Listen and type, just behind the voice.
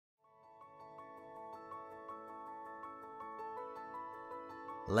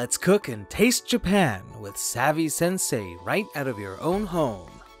Let's cook and taste Japan with SavvySensei right out of your own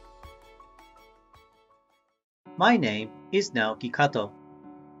home. My name is Naoki Kato.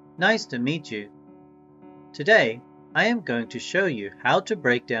 Nice to meet you. Today, I am going to show you how to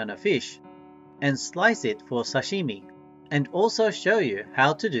break down a fish and slice it for sashimi, and also show you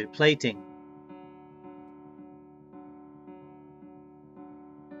how to do plating.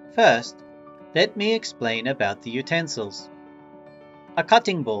 First, let me explain about the utensils. A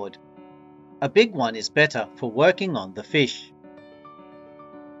cutting board. A big one is better for working on the fish.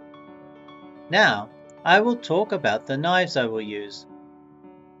 Now, I will talk about the knives I will use.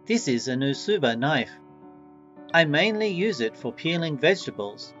 This is an usuba knife. I mainly use it for peeling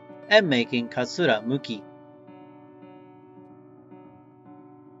vegetables and making katsura muki.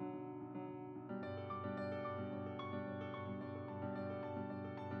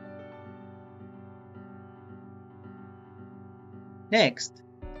 Next,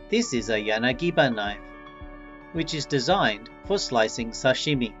 this is a yanagiba knife, which is designed for slicing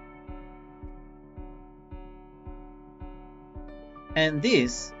sashimi. And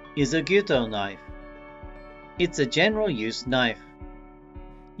this is a gyuto knife. It's a general use knife.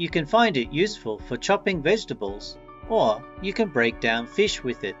 You can find it useful for chopping vegetables, or you can break down fish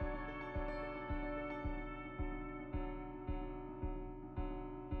with it.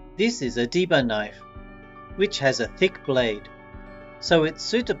 This is a diba knife, which has a thick blade, so it's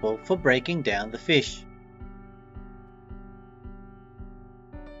suitable for breaking down the fish.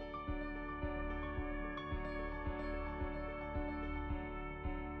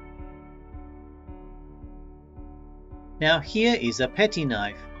 Now here is a petty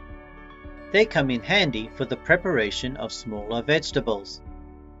knife. They come in handy for the preparation of smaller vegetables.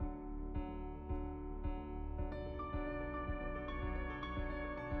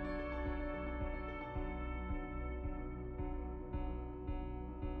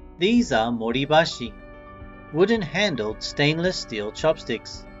 These are moribashi, wooden-handled stainless steel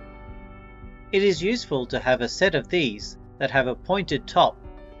chopsticks. It is useful to have a set of these that have a pointed top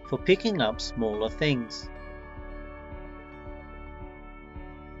for picking up smaller things.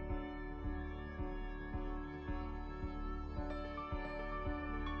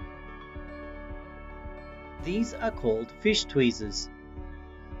 These are called fish tweezers.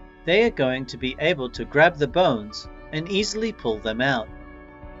 They are going to be able to grab the bones and easily pull them out.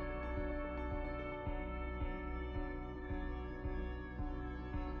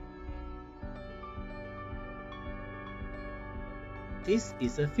 This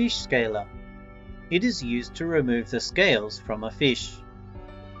is a fish scaler. It is used to remove the scales from a fish.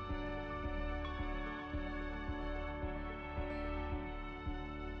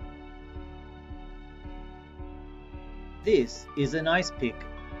 This is an ice pick.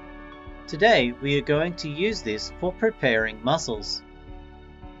 Today we are going to use this for preparing mussels.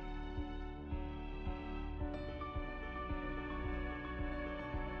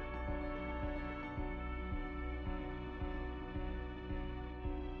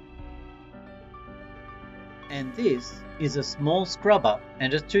 And this is a small scrubber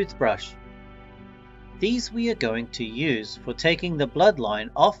and a toothbrush. These we are going to use for taking the bloodline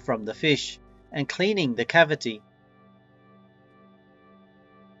off from the fish and cleaning the cavity.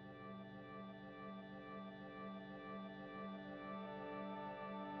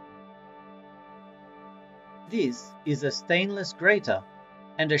 This is a stainless grater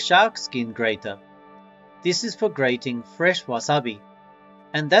and a shark skin grater. This is for grating fresh wasabi.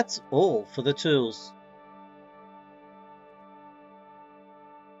 And that's all for the tools.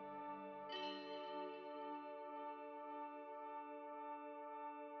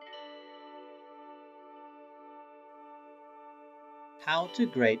 How to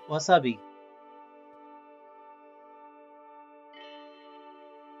grate wasabi.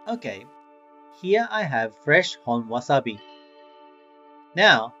 Okay, here I have fresh hon wasabi.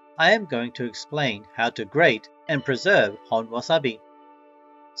 Now I am going to explain how to grate and preserve hon wasabi.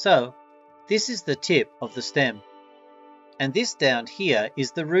 So, this is the tip of the stem, and this down here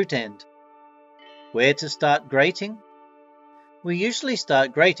is the root end. Where to start grating? We usually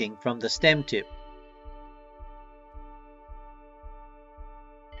start grating from the stem tip.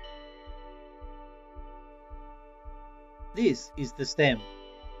 This is the stem.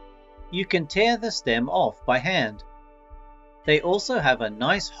 You can tear the stem off by hand. They also have a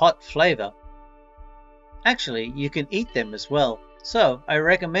nice hot flavor. Actually, you can eat them as well, so I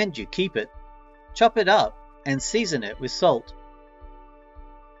recommend you keep it. Chop it up and season it with salt.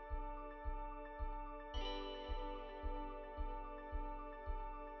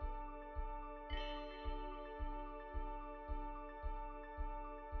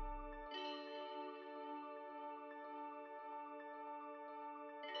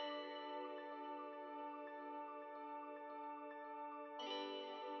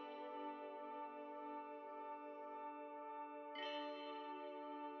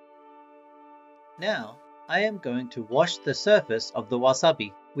 Now, I am going to wash the surface of the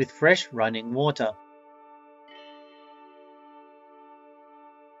wasabi with fresh running water.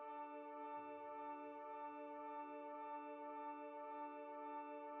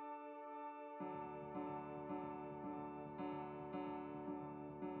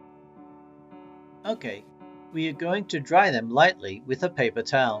 Okay, we are going to dry them lightly with a paper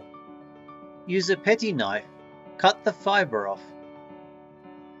towel. Use a petty knife, cut the fiber off.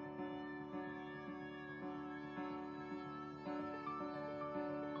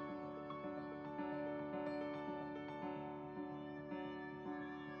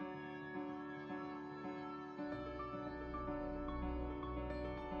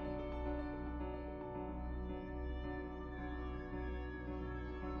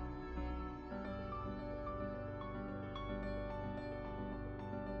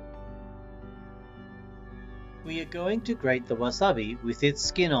 We are going to grate the wasabi with its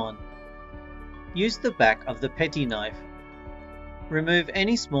skin on. Use the back of the petty knife. Remove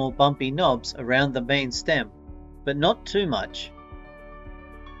any small bumpy knobs around the main stem, but not too much.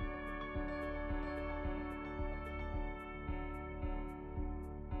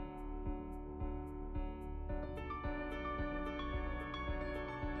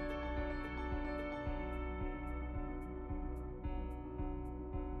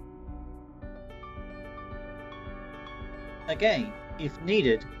 Again, if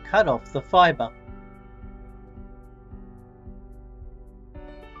needed, cut off the fiber.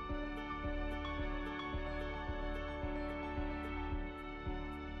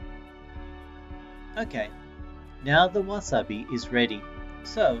 Okay, now the wasabi is ready.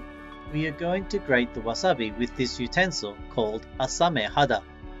 So, we are going to grate the wasabi with this utensil called a samehada,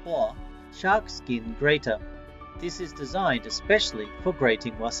 or shark skin grater. This is designed especially for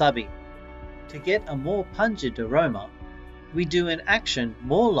grating wasabi. To get a more pungent aroma, we do an action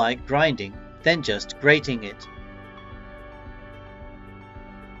more like grinding than just grating it.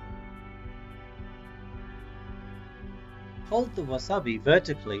 Hold the wasabi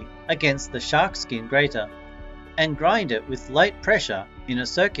vertically against the shark skin grater and grind it with light pressure in a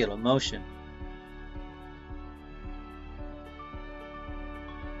circular motion.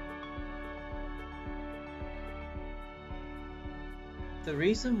 The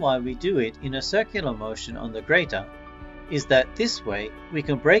reason why we do it in a circular motion on the grater is that this way we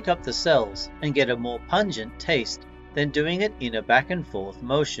can break up the cells and get a more pungent taste than doing it in a back and forth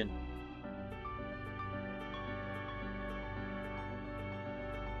motion.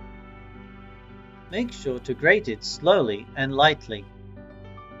 Make sure to grate it slowly and lightly.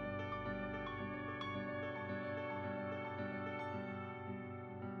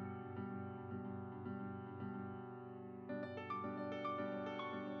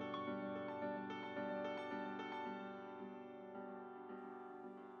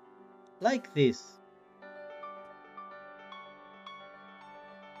 Like this.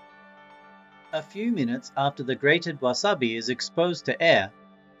 A few minutes after the grated wasabi is exposed to air,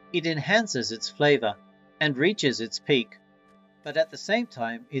 it enhances its flavor and reaches its peak, but at the same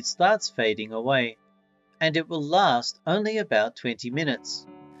time it starts fading away, and it will last only about 20 minutes.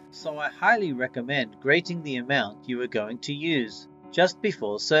 So I highly recommend grating the amount you are going to use just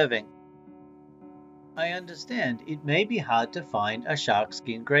before serving. I understand it may be hard to find a shark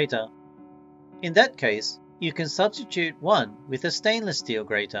skin grater. In that case, you can substitute one with a stainless steel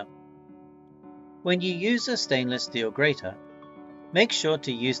grater. When you use a stainless steel grater, make sure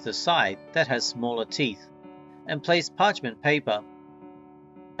to use the side that has smaller teeth and place parchment paper.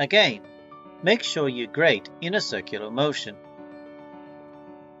 Again, make sure you grate in a circular motion.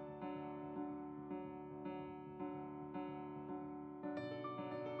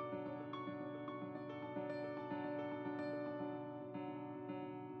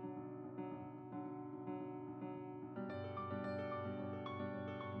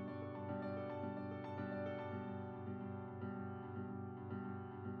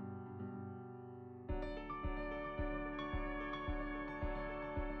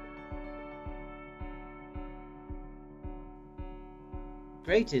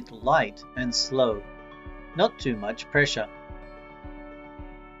 Grate it light and slow, not too much pressure.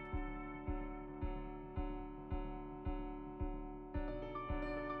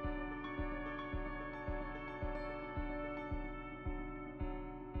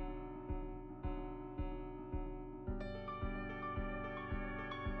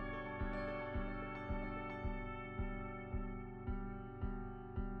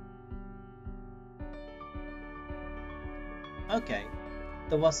 Okay,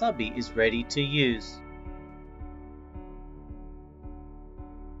 the wasabi is ready to use.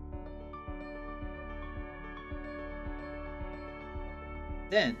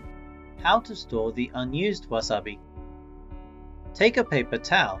 Then, How to store the unused wasabi. Take a paper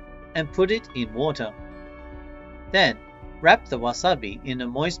towel and put it in water. Then, wrap the wasabi in a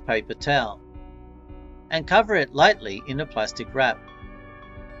moist paper towel and cover it lightly in a plastic wrap.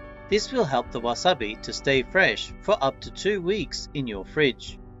 This will help the wasabi to stay fresh for up to 2 weeks in your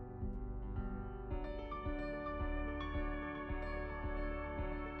fridge.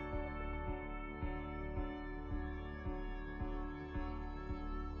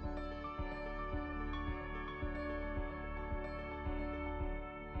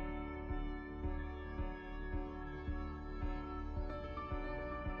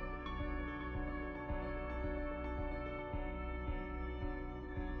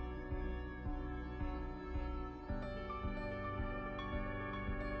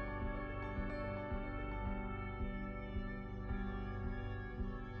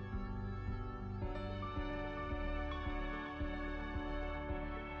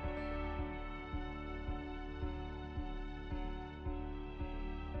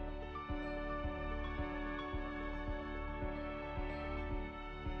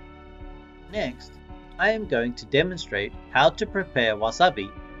 Next, I am going to demonstrate how to prepare wasabi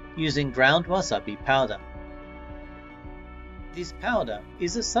using ground wasabi powder. This powder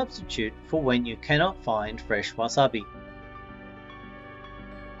is a substitute for when you cannot find fresh wasabi.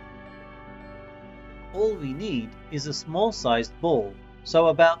 All we need is a small sized ball, so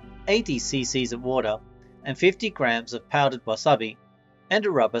about 80 cc of water and 50 grams of powdered wasabi, and a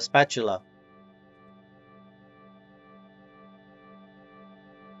rubber spatula.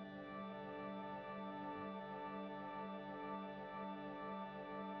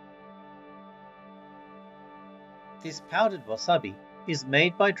 This powdered wasabi is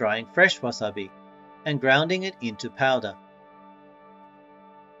made by drying fresh wasabi and grounding it into powder.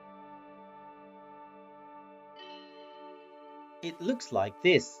 It looks like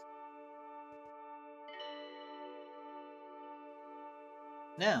this.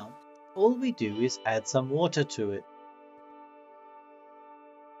 Now, all we do is add some water to it.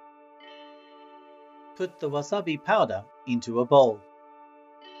 Put the wasabi powder into a bowl.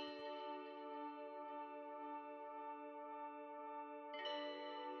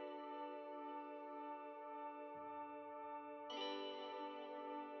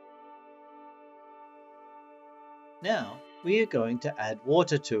 Now, we are going to add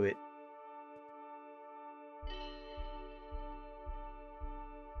water to it.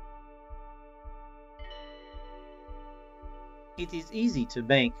 It is easy to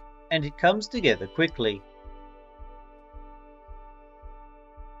make and it comes together quickly.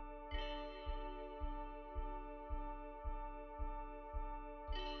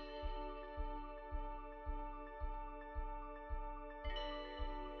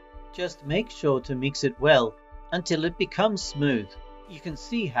 Just make sure to mix it well until it becomes smooth. You can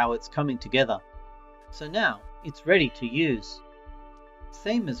see how it's coming together. So now it's ready to use.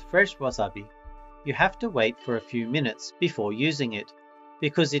 Same as fresh wasabi, you have to wait for a few minutes before using it,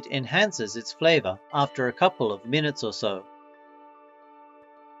 because it enhances its flavor after a couple of minutes or so.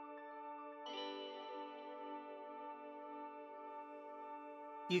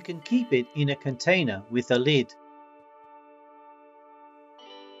 You can keep it in a container with a lid.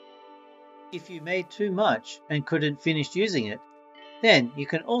 If you made too much and couldn't finish using it, then you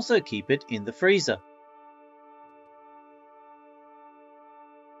can also keep it in the freezer.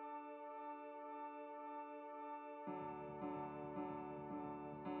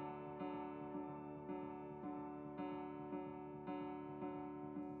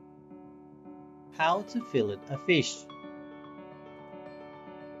 How to fillet a fish.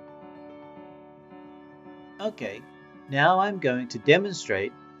 Okay, now I'm going to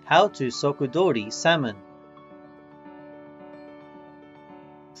demonstrate how to Sogigiri salmon.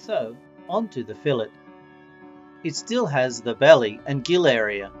 So, onto the fillet. It still has the belly and gill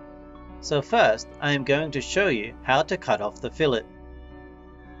area. So first, I am going to show you how to cut off the fillet.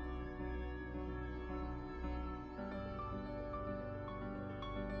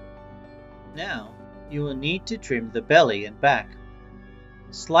 Now, you will need to trim the belly and back,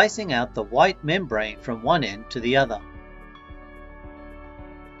 slicing out the white membrane from one end to the other.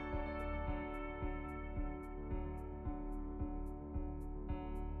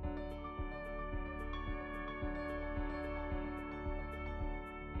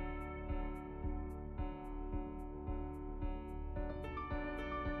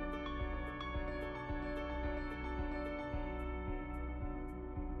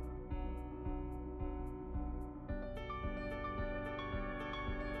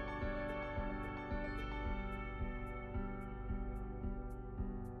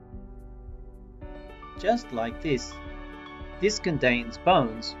 Just like this. This contains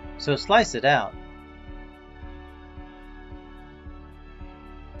bones, so slice it out.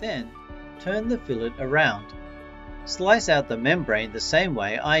 Then, turn the fillet around. Slice out the membrane the same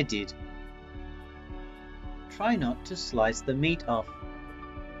way I did. Try not to slice the meat off.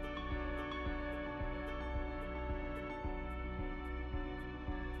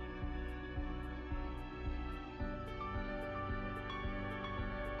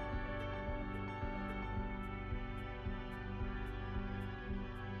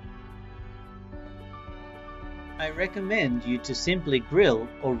 I recommend you to simply grill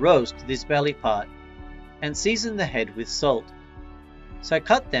or roast this belly part and season the head with salt, so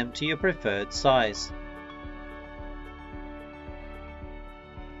cut them to your preferred size.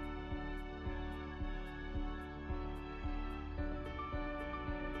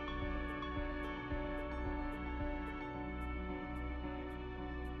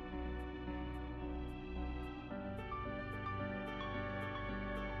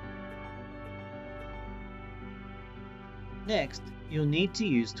 Next, you'll need to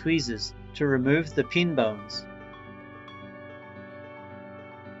use tweezers to remove the pin bones.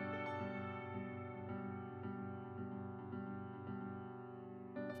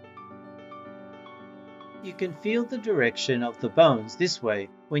 You can feel the direction of the bones this way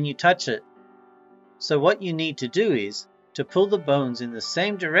when you touch it. So what you need to do is to pull the bones in the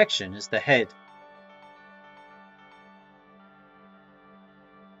same direction as the head.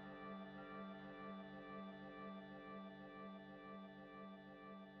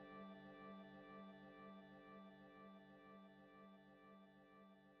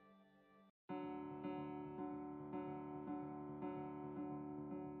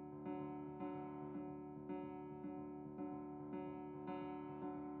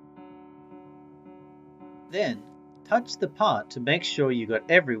 Then, touch the part to make sure you got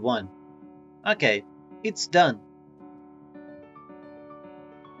every one. Okay, it's done.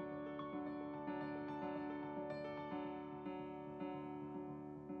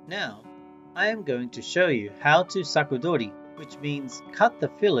 Now, I am going to show you how to sakudori, which means cut the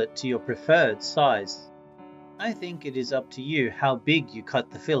fillet to your preferred size. I think it is up to you how big you cut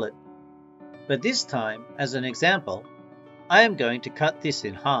the fillet. But this time, as an example, I am going to cut this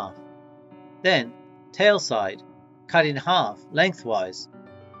in half. Then, tail side, cut in half lengthwise.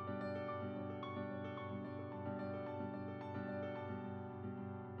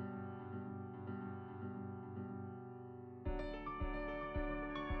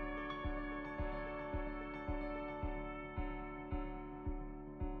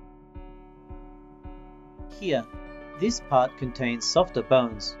 Here, this part contains softer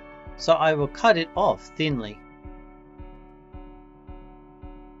bones, so I will cut it off thinly.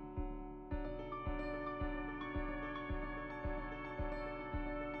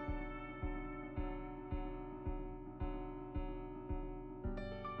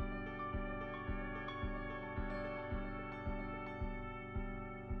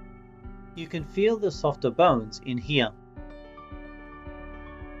 You can feel the softer bones in here.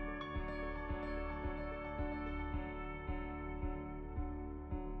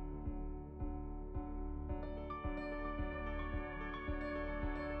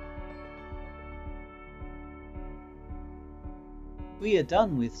 We are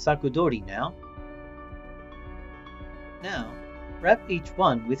done with sakudori now. Now, wrap each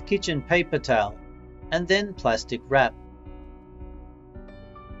one with kitchen paper towel and then plastic wrap.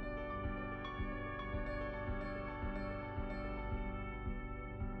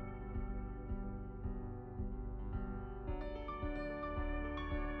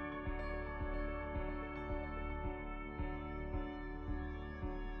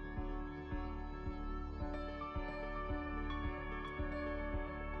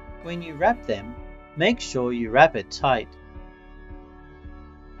 When you wrap them, make sure you wrap it tight.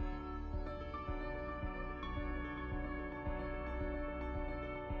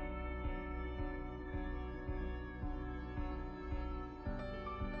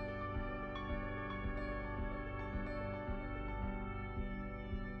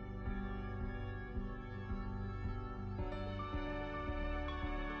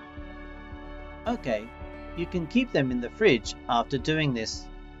 Okay, you can keep them in the fridge after doing this.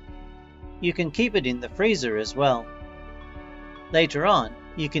 You can keep it in the freezer as well. Later on,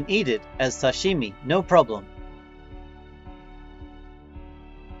 you can eat it as sashimi, no problem.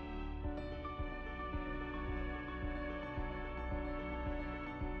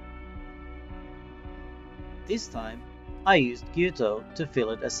 This time, I used gyuto to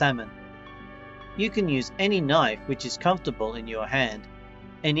fillet a salmon. You can use any knife which is comfortable in your hand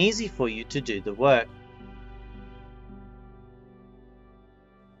and easy for you to do the work.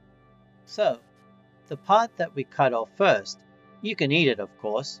 So, the part that we cut off first You can eat it, of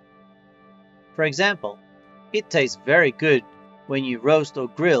course. For example, it tastes very good when you roast or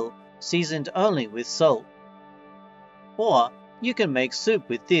grill, seasoned only with salt. Or you can make soup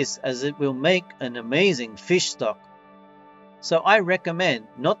with this, as it will make an amazing fish stock. So I recommend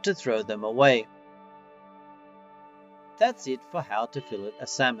not to throw them away. That's it for how to fillet a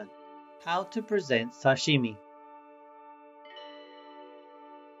salmon. How to present sashimi.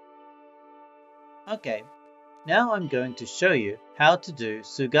 Okay, now I'm going to show you how to do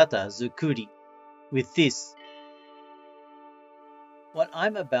Sugata-zukuri with this. What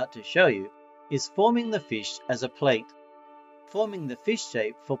I'm about to show you is forming the fish as a plate, forming the fish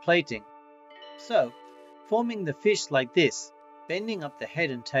shape for plating. So, forming the fish like this, bending up the head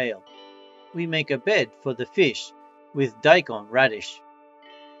and tail, we make a bed for the fish with daikon radish.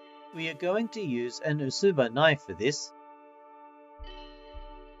 We are going to use an usuba knife for this.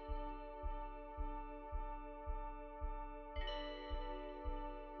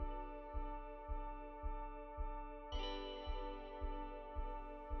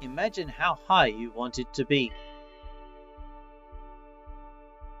 Imagine how high you want it to be.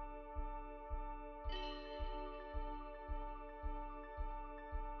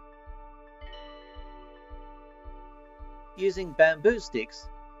 Using bamboo sticks,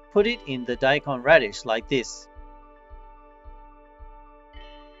 put it in the daikon radish like this.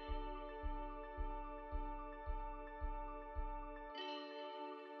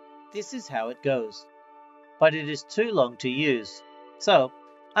 This is how it goes, but it is too long to use, so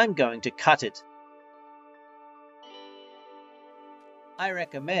I'm going to cut it. I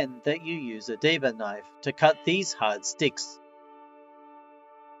recommend that you use a deba knife to cut these hard sticks.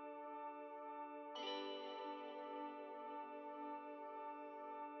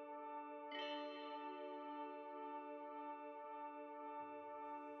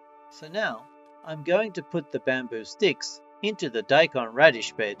 So now, I'm going to put the bamboo sticks into the daikon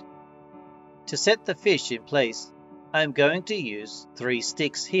radish bed. To set the fish in place, I am going to use 3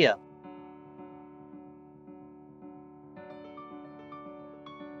 sticks here.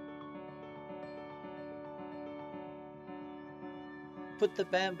 Put the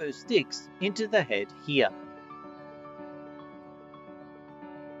bamboo sticks into the head here.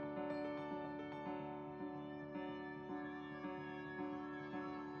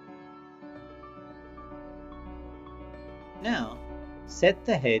 Now, set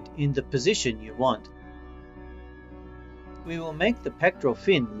the head in the position you want. We will make the pectoral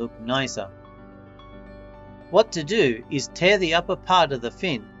fin look nicer. What to do is tear the upper part of the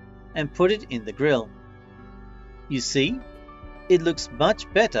fin and put it in the grill. You see, it looks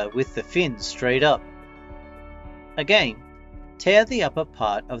much better with the fin straight up. Again, tear the upper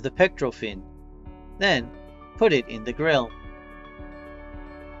part of the pectoral fin, then put it in the grill.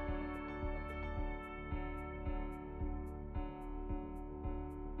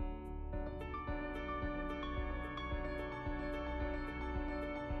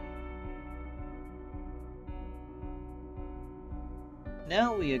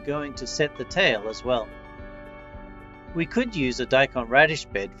 Now we are going to set the tail as well. We could use a daikon radish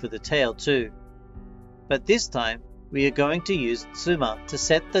bed for the tail too, but this time we are going to use tsuma to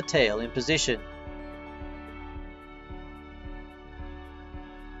set the tail in position.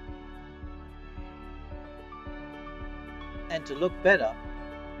 And to look better,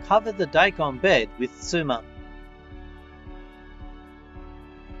 cover the daikon bed with tsuma.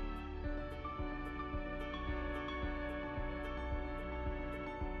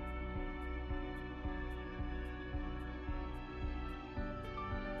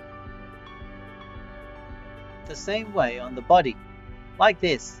 The same way on the body, like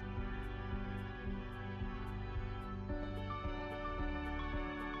this.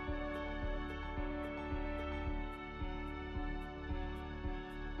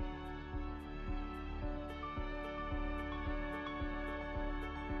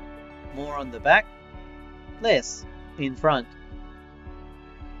 More on the back, less in front.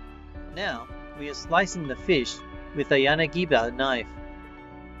 Now we are slicing the fish with a yanagiba knife.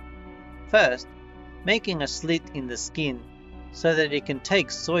 First, making a slit in the skin so that it can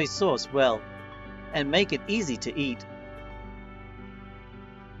take soy sauce well and make it easy to eat.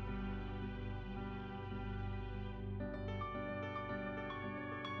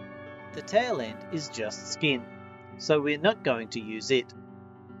 The tail end is just skin, so we're not going to use it.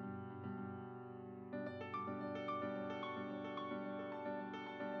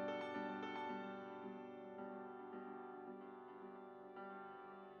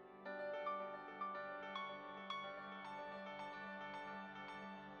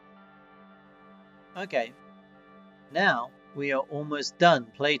 Okay, now we are almost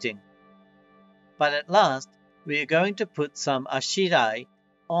done plating. But at last, we are going to put some ashirai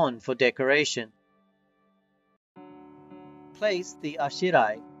on for decoration. Place the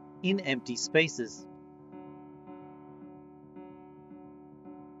ashirai in empty spaces.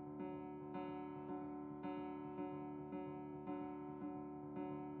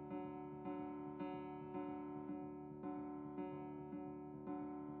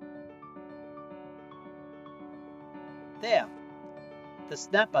 There! The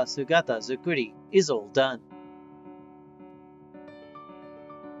snapper sugata zukuri is all done.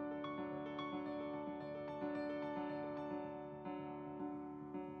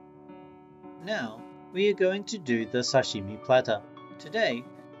 Now we are going to do the sashimi platter. Today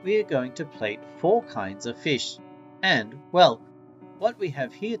we are going to plate 4 kinds of fish, and well, what we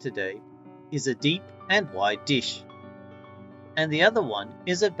have here today is a deep and wide dish, and the other one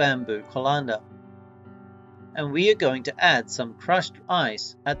is a bamboo colander, and we are going to add some crushed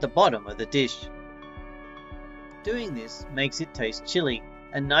ice at the bottom of the dish. Doing this makes it taste chilly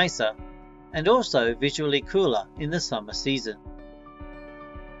and nicer, and also visually cooler in the summer season.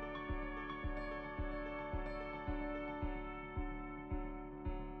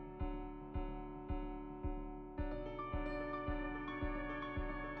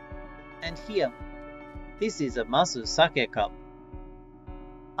 And here, this is a masu sake cup.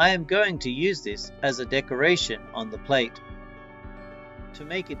 I am going to use this as a decoration on the plate. To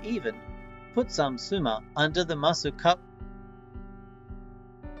make it even, put some suma under the masu cup.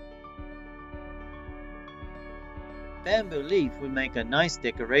 Bamboo leaf will make a nice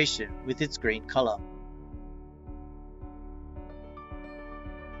decoration with its green color.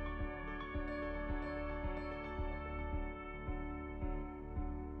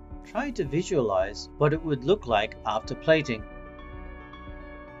 Try to visualize what it would look like after plating.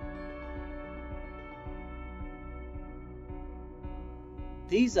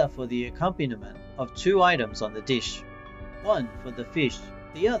 These are for the accompaniment of 2 items on the dish. One for the fish,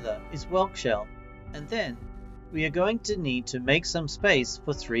 the other is whelk shell, and then we are going to need to make some space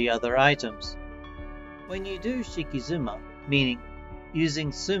for 3 other items. When you do shikizuma, meaning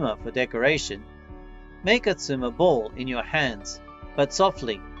using suma for decoration, make a tsuma ball in your hands, but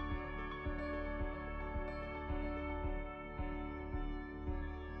softly.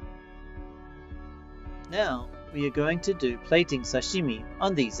 Now we are going to do plating sashimi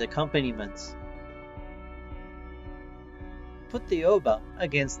on these accompaniments. Put the oba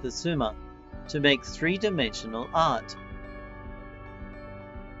against the suma to make 3-dimensional art.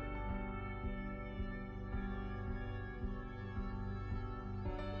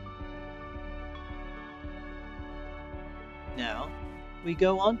 Now we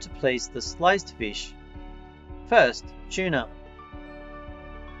go on to place the sliced fish. First, tuna.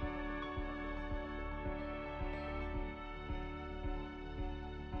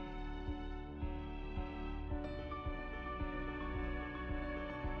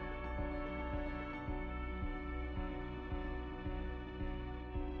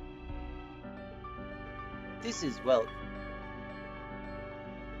 This is whelk.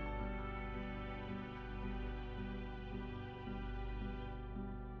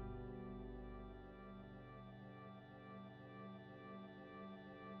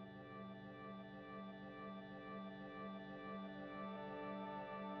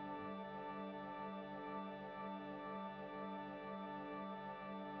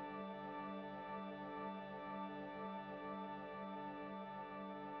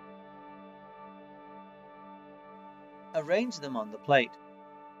 Arrange them on the plate.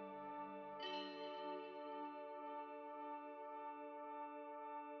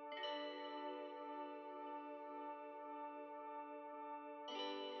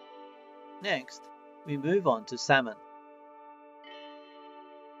 Next, we move on to salmon.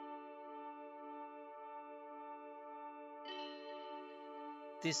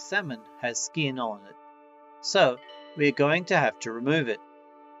 This salmon has skin on it, so we are going to have to remove it.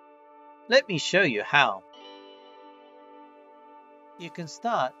 Let me show you how. You can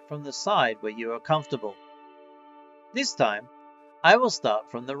start from the side where you are comfortable. This time, I will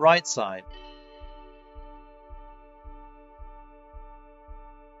start from the right side.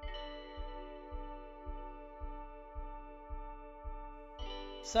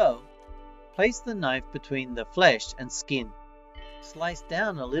 So, place the knife between the flesh and skin. Slice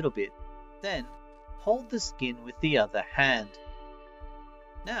down a little bit, then hold the skin with the other hand.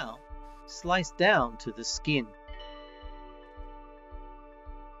 Now, slice down to the skin.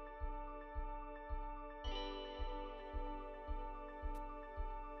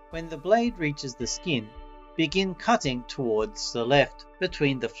 When the blade reaches the skin, begin cutting towards the left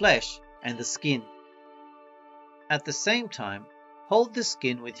between the flesh and the skin. At the same time, hold the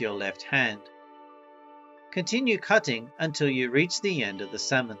skin with your left hand. Continue cutting until you reach the end of the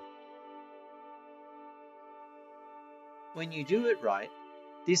salmon. When you do it right,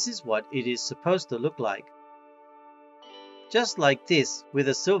 this is what it is supposed to look like. Just like this with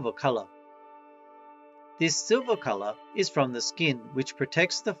a silver color. This silver color is from the skin which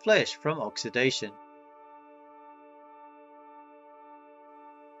protects the flesh from oxidation.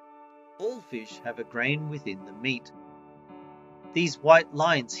 All fish have a grain within the meat. These white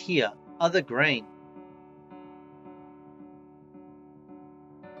lines here are the grain.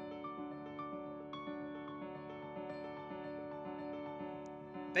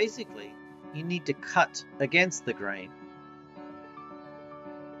 Basically, you need to cut against the grain.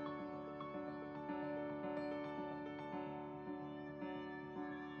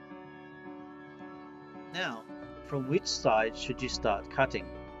 Now, from which side should you start cutting?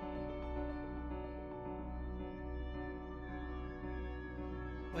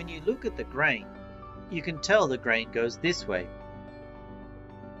 When you look at the grain, you can tell the grain goes this way.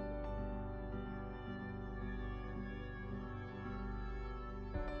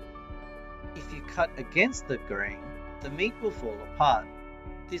 If you cut against the grain, the meat will fall apart.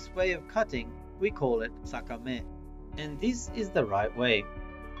 This way of cutting, we call it sakame, and this is the right way.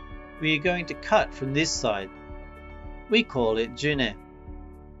 We are going to cut from this side. We call it june.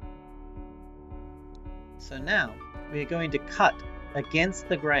 So now, we are going to cut against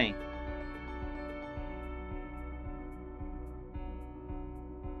the grain.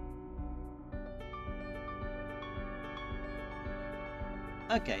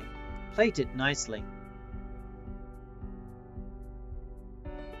 Okay, plate it nicely.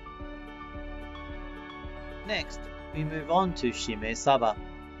 Next, we move on to shime saba.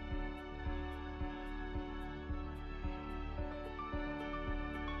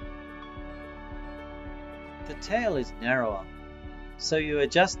 The tail is narrower, so you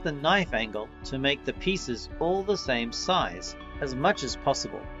adjust the knife angle to make the pieces all the same size as much as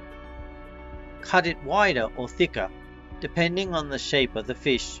possible. Cut it wider or thicker, depending on the shape of the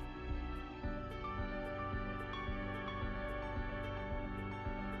fish.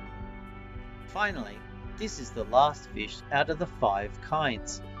 Finally, this is the last fish out of the 5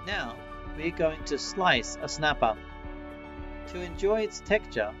 kinds. Now, we are going to slice a snapper. To enjoy its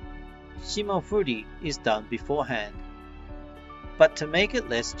texture, shimofuri is done beforehand. But to make it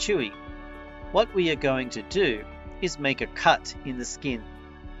less chewy, what we are going to do is make a cut in the skin.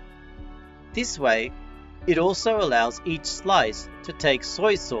 This way, it also allows each slice to take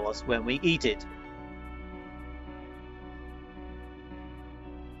soy sauce when we eat it.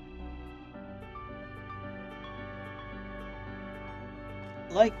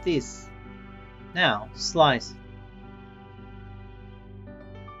 Like this. Now slice.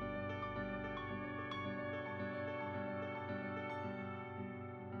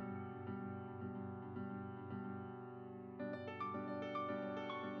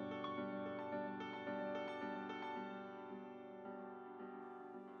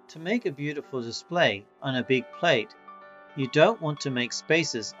 To make a beautiful display on a big plate, you don't want to make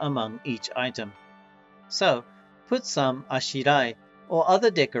spaces among each item. So, put some ashirai or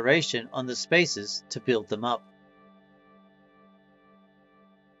other decoration on the spaces to build them up.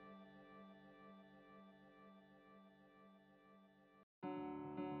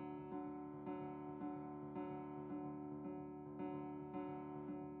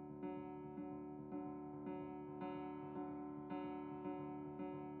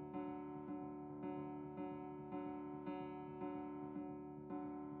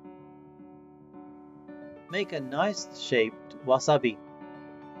 Make a nice shaped wasabi.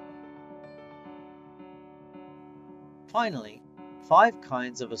 Finally, 5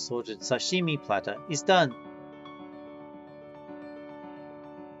 kinds of assorted sashimi platter is done.